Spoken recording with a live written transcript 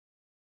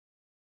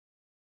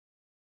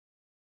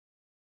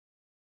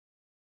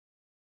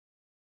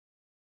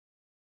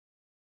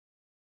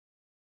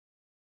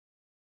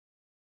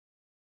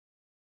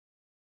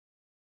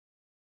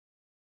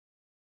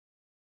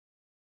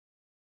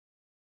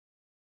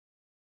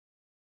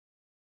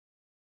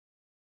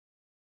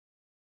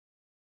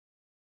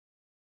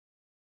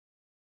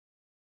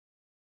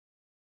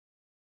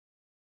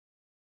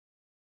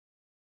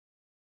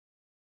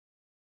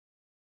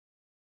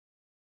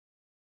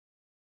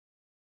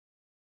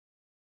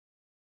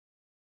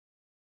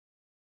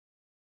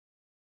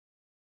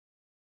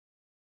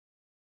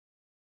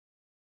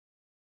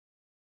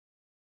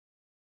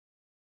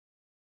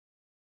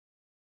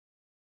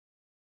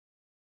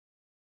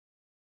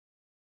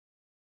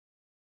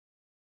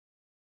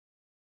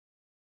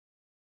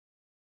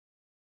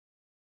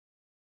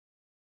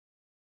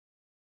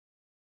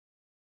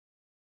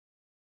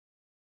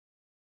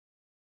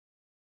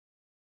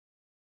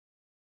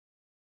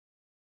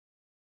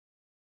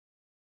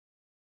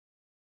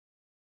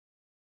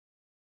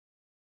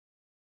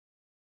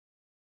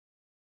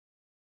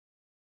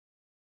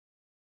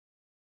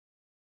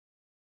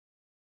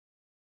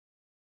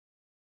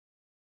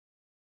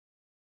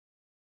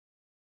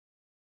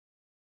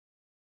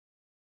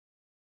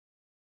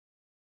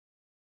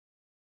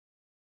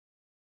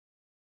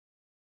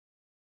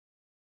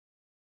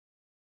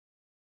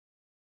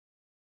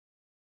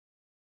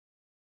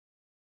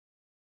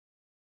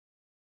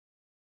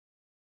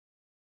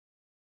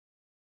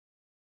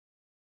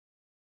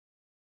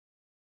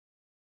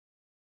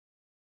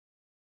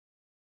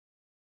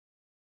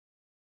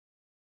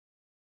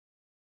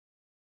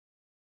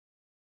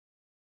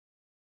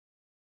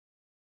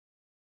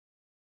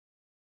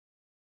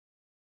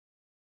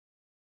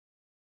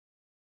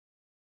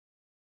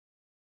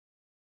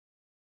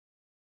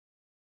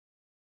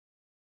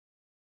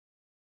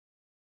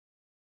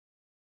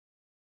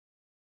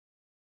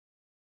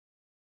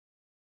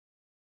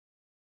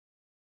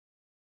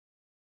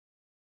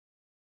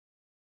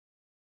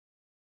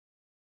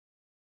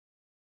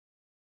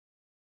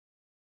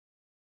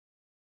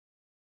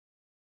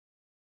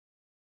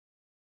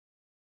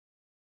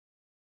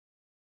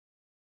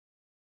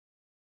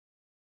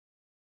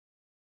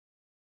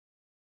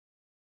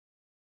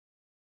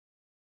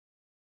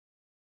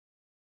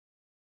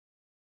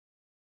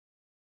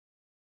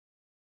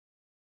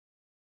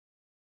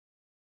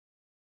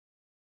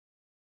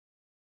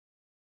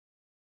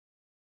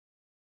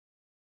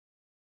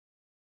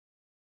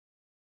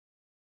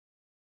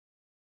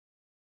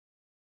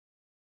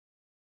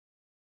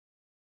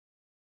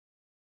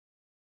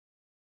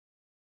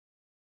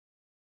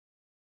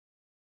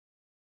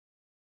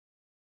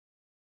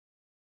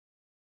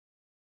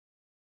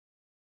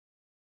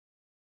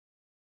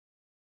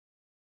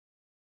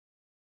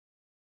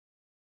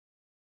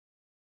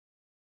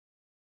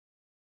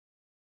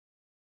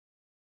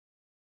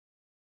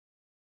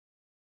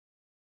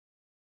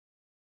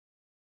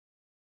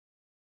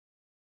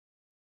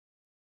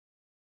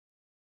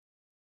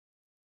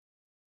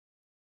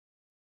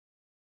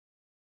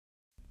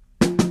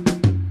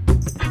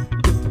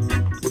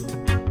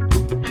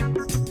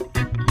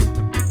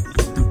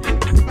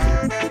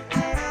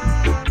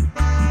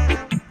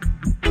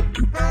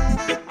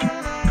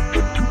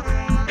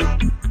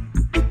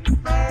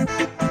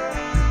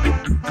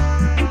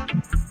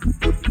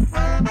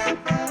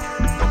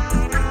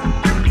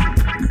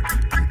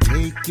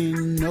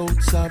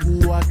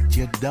of what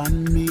you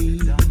done me.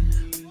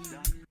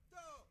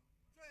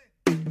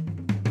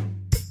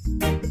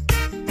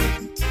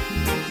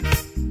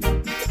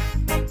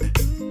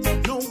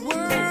 No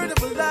word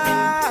of a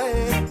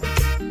lie.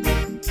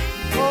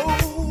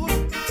 Oh,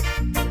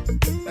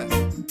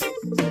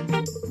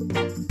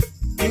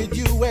 did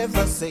you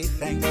ever say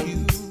thank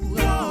you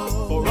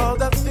for all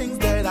the things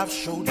that I've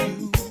showed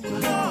you?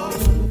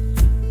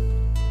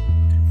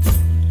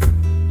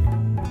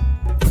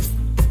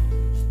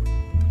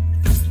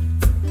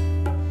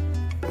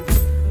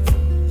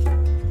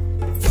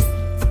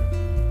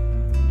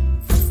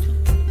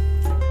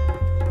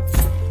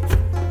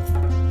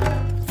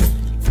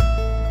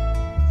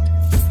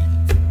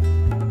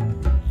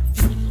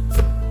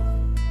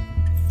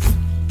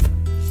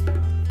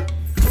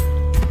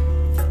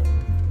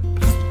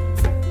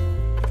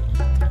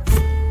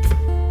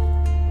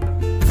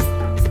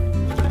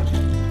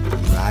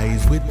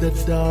 The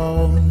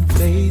dawn,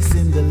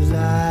 facing the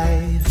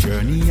light,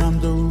 journey on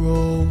the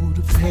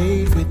road,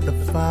 paid with the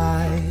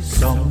fight.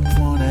 Some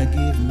wanna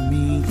give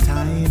me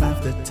time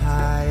after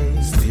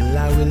time. Still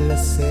I will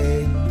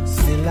ascend,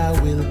 still I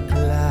will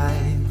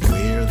climb.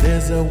 Where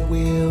there's a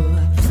will,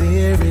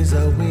 there is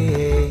a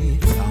way.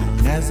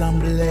 Long as I'm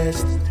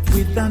blessed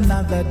with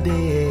another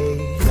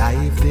day,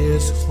 life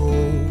there's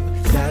hope,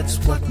 that's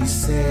what we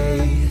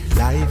say.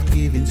 Life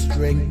giving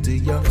strength to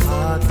your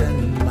heart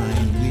and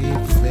mind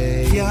with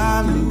faith.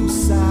 Can't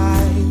lose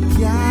sight,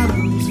 can't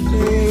lose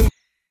faith.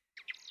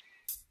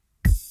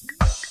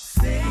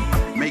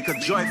 Make a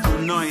joyful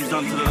noise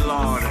unto the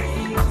Lord,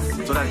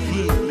 so that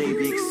he may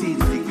be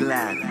exceedingly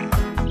glad.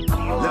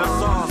 Let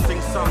us all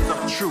sing songs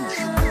of truth,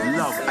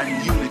 love,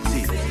 and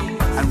unity,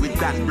 and with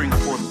that bring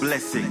forth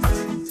blessings.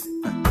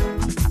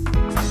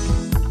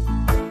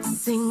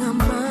 Sing a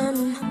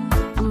man,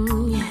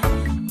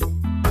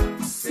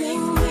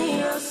 sing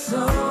me a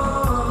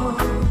song.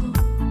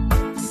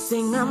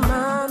 Sing a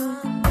man,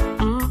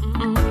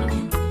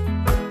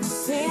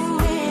 sing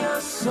me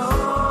a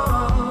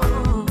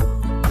song.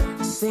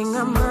 Sing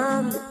a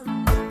man,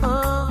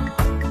 oh,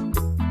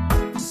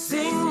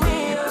 sing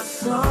me a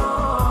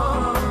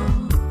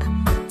song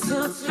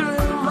to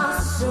thrill my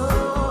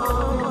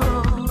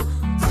soul,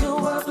 to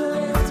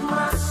uplift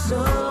my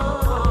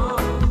soul,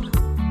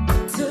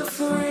 to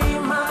free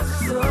my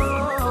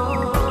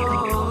soul.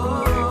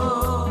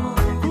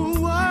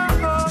 Ooh,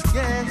 oh,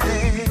 yeah.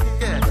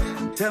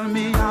 Tell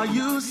me how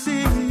you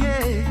sing,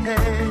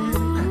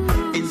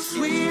 yeah, in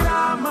sweet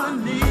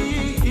harmony.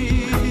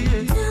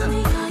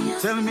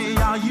 Tell me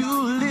how you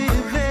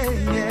live,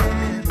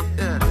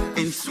 yeah,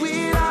 in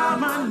sweet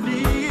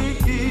harmony.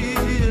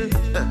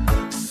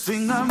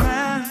 Sing a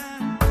man,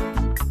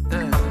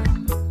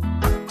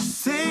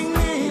 sing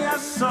me a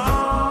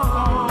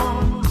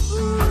song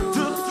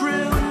to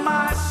thrill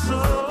my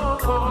soul,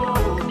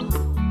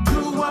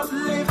 to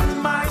uplift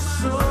my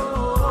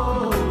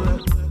soul,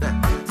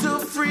 to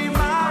free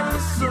my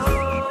soul.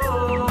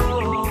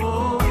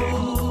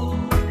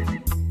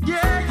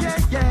 Yeah.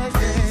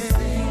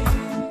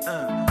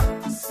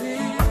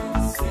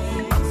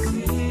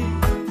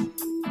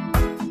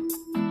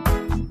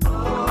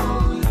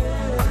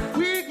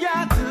 We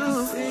got to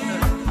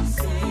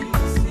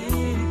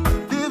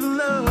live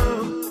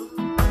love.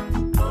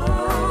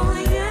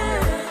 Oh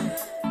yeah,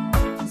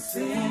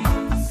 sing.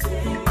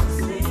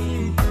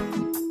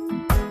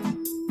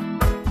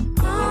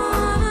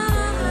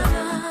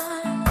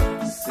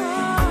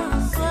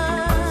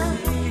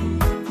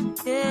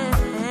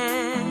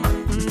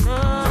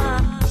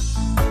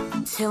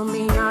 Tell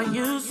me how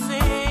you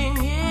sing,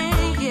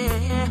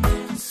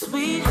 yeah,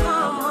 sweet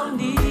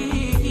harmony.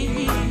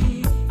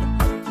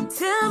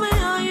 Tell me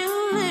how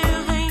you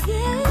live,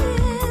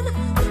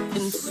 yeah,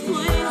 in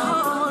sweet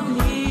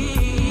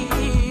harmony.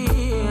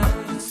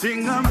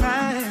 Sing a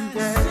man,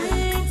 yeah.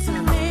 Sing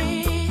to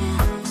me,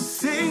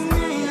 Sing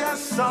me a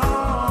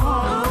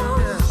song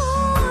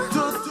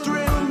to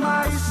thrill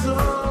my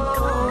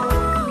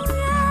soul,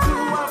 to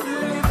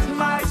uplift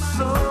my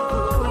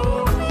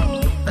soul,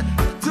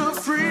 to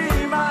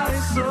free my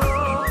soul.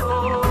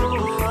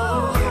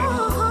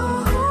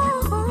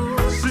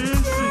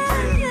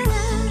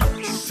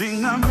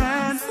 Sing a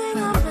man,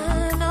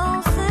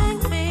 oh,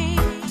 sing me.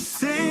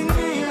 sing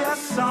me a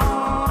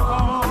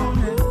song.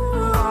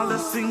 All the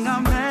sing a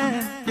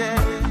man, yeah.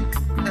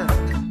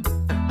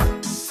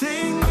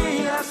 Sing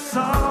me a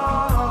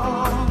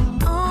song.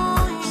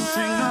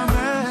 Sing a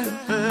man,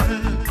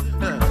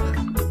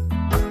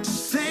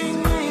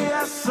 sing me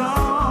a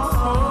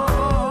song.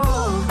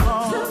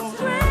 To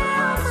thrill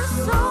my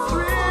soul,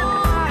 Thrill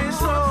my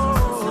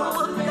soul. to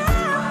uplift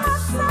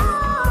my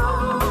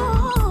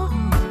soul,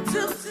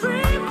 to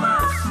free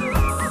my soul.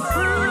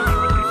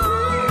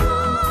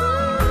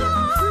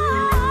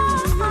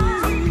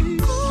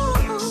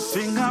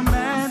 Sing a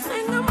man,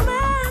 Sing a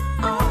man,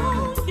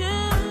 oh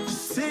yeah.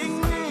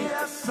 sing me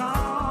a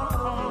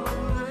song.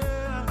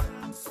 Yeah.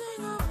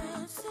 Sing a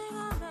man, sing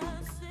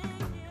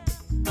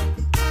it.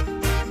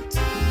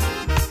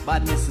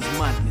 Badness is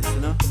madness, you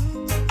know.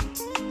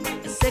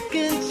 A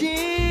second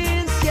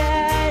chance,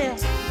 yeah.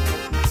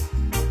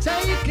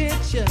 Take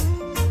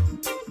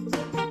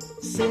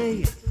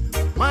say,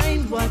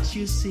 mind what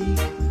you seek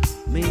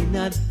may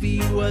not be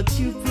what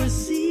you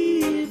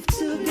perceive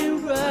to be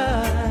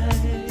right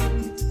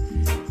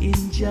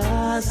in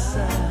just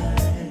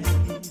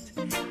sight.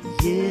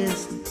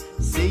 Yes,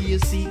 say you're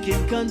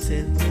seeking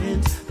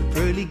contentment. The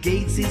pearly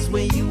gates is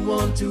where you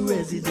want to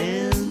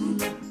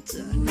resident.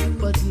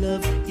 But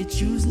love, you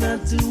choose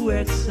not to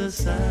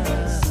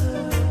exercise.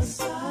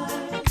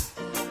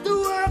 The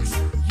works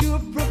you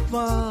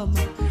perform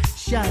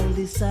shall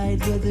decide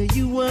whether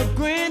you are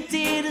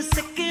granted a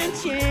second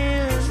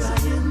chance.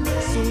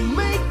 So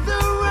make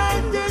the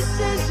right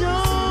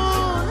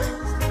decision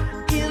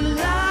in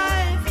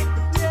life,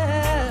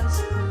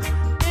 yes,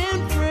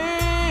 and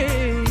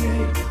pray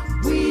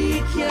we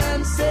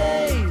can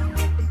save,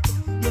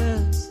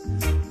 yes,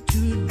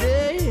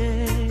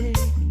 today,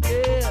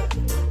 yeah,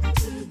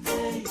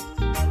 today.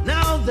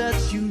 Now that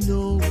you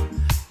know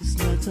it's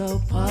not a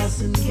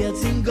passing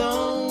getting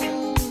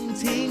gone,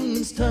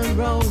 things turn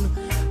round,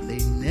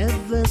 they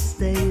never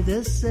stay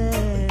the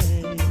same.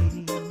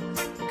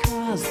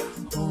 Cause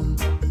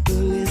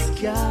humblest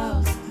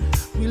cow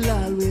will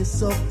always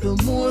suck the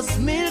most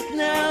milk.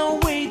 Now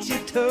wait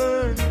your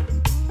turn.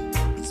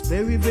 It's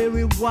very,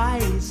 very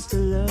wise to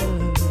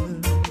learn.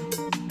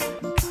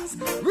 Cause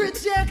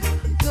reject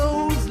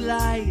those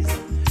lies.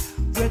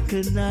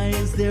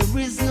 Recognize there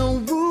is no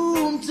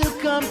room to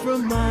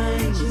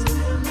compromise.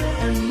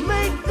 And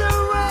make the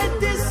right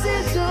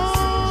decision.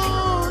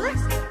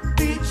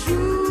 Be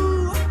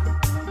true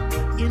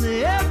in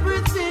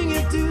everything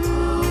you do.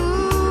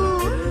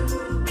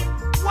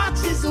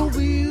 Watches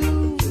over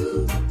you.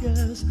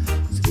 Yes,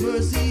 His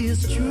mercy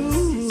is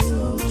true.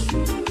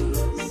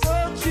 So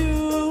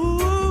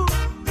true.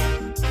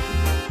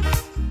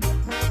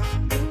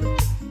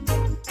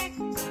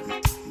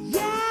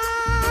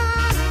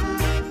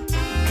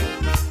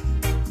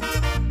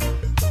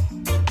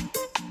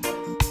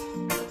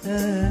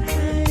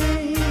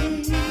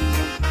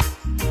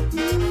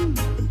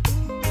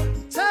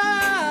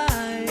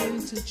 Time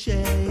to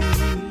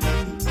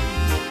change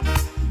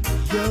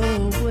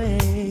your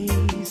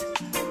ways,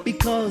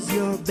 because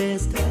your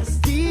best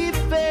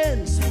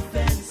defense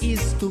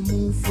is to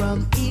move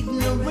from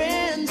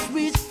ignorance,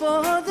 reach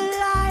for the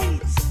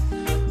light.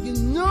 You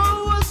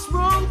know what's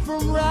wrong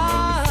from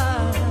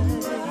right,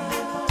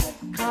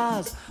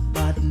 cause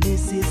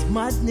badness is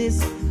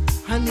madness,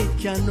 and it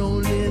can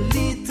only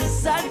lead to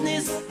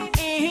sadness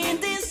and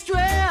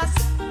distress.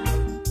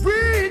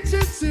 Reach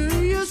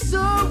into your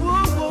soul,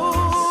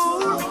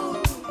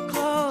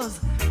 cause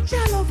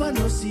your love are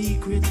no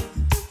secret.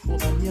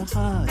 Open your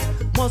heart,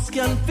 most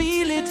can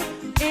feel it,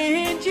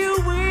 and you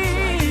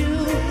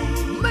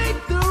will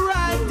make the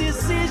right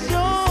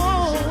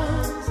decision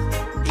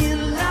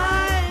in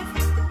life,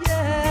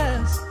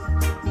 yes,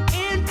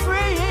 and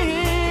pray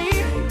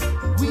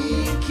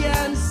we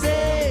can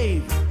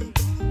save,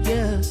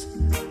 yes,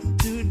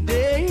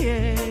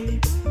 today,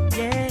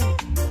 yeah.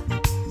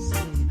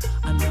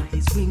 Under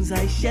His wings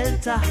I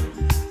shelter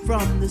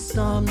from the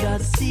storm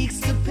that seeks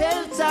to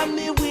pelter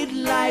me with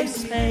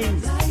life's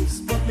pains.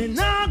 But me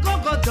nah go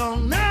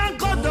down,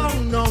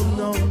 no,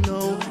 no,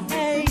 no.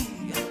 Hey,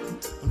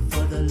 and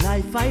for the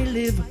life I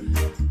live,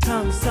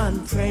 thanks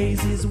and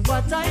praise is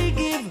what I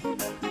give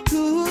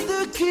to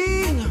the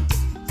King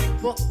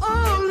for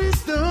all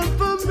He's done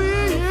for me.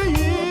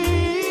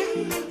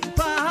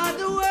 By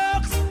the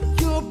works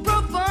you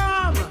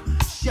perform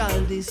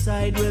shall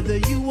decide whether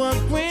you are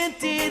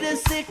granted a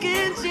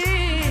second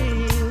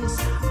chance.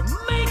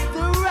 Make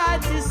the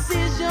right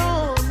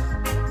decision.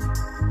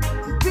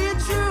 Be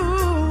true.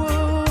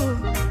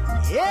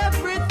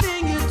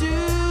 Everything you do,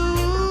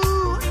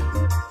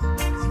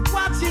 He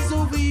watches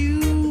over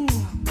you.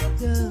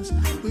 Yes,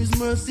 His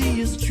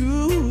mercy is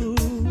true.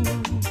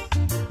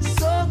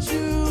 So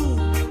true.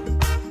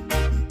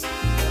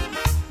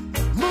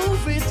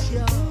 Move it,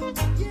 y'all.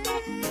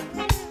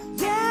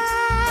 Yeah.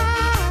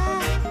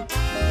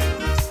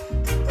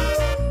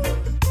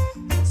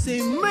 Say,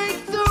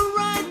 make the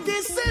right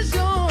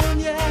decision,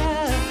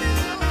 yeah.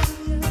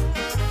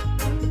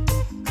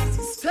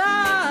 It's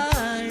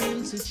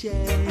time to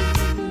change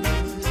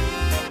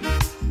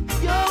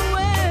your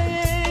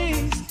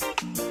ways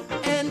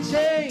and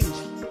change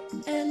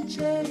and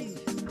change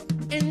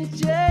and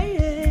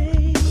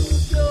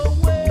change your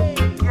ways.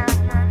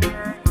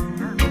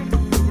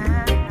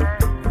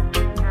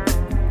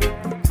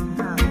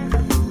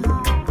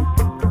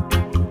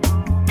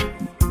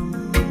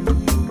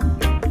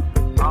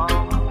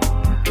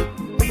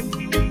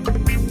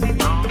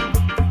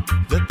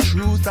 The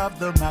truth of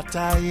the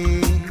matter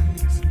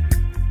is,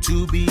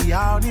 to be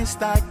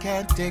honest, I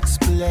can't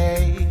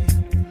explain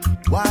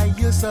why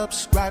you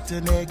subscribe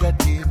to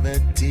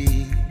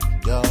negativity,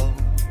 yo.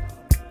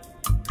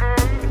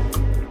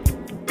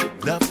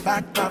 The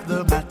fact of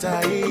the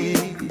matter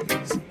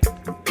is,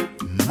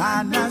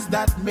 manners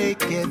that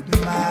make it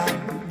man.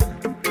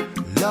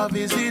 Love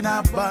is in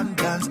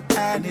abundance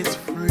and it's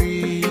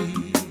free.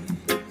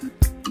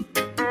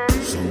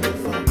 So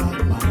if I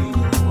got money,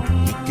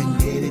 you can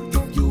get it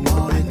if you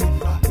want it.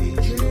 If I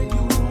hate you,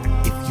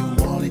 if you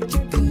want it,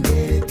 you can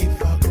get it. If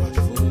I got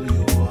food,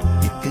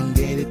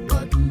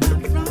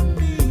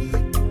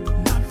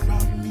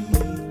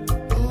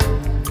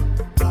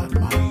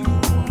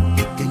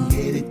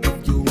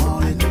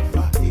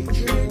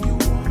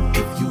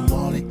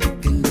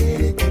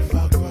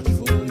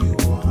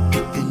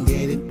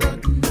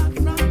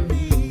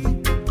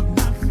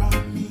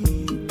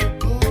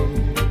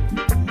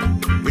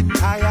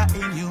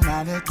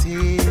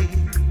 profanity,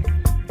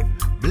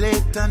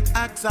 blatant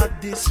acts of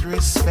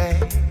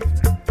disrespect.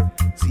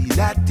 See,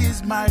 that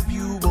is my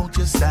view, won't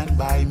you stand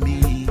by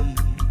me?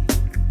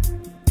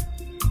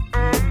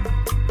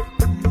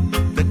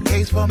 The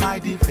case for my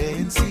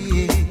defense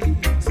is